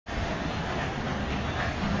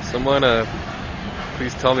Someone,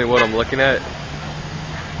 please tell me what I'm looking at.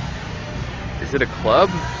 Is it a club?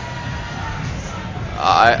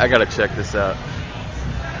 I gotta check this out.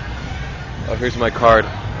 Oh, here's my card.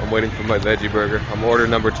 I'm waiting for my veggie burger. I'm order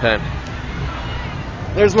number 10.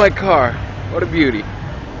 There's my car. What a beauty.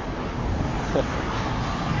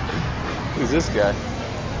 Who's this guy?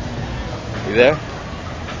 You there?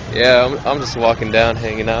 Yeah, I'm just walking down,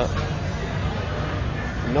 hanging out.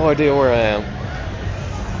 No idea where I am.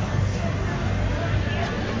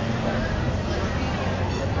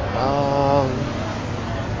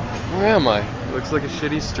 Where am I? Looks like a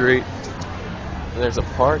shitty street. And there's a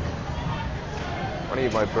park. I want to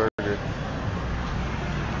eat my burger.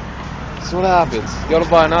 So what happens? You gotta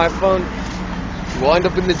buy an iPhone. You wind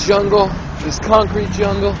up in the jungle, this concrete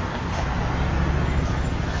jungle.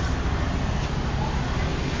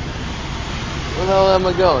 Where the hell am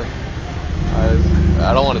I going?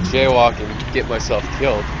 I don't want to jaywalk and get myself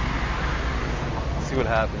killed. Let's see what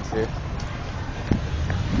happens here.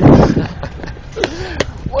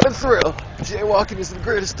 What a thrill! Jaywalking is the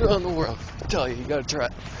greatest thrill in the world. I tell you, you gotta try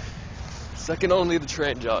it. Second only to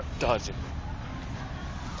train dodging.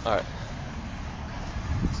 Alright.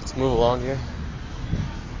 Let's move along here.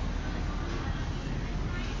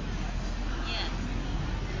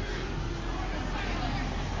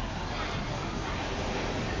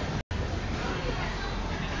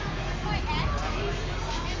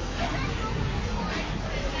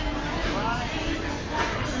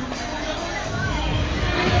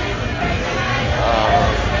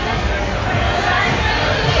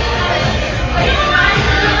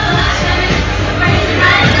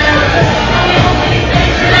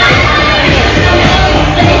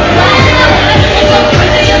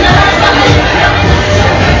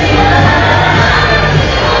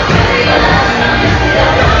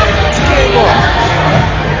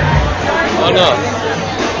 Oh no.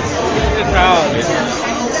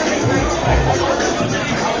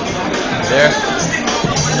 There.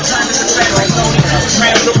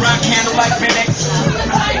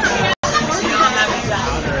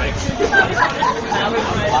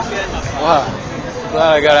 Wow.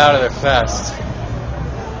 Glad I got out of there fast.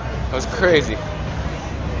 That was crazy.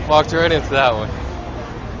 Walked right into that one.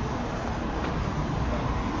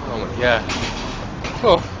 Oh my god.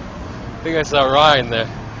 Oh, I think I saw Ryan there.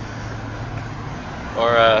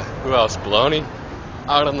 Or, who else? Baloney?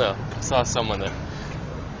 I don't know. I saw someone there.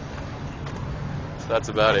 So that's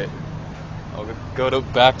about it. I'll go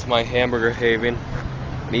back to my hamburger haven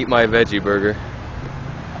and eat my veggie burger.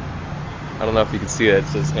 I don't know if you can see that. It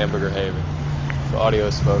says hamburger haven. For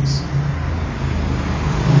audios, folks.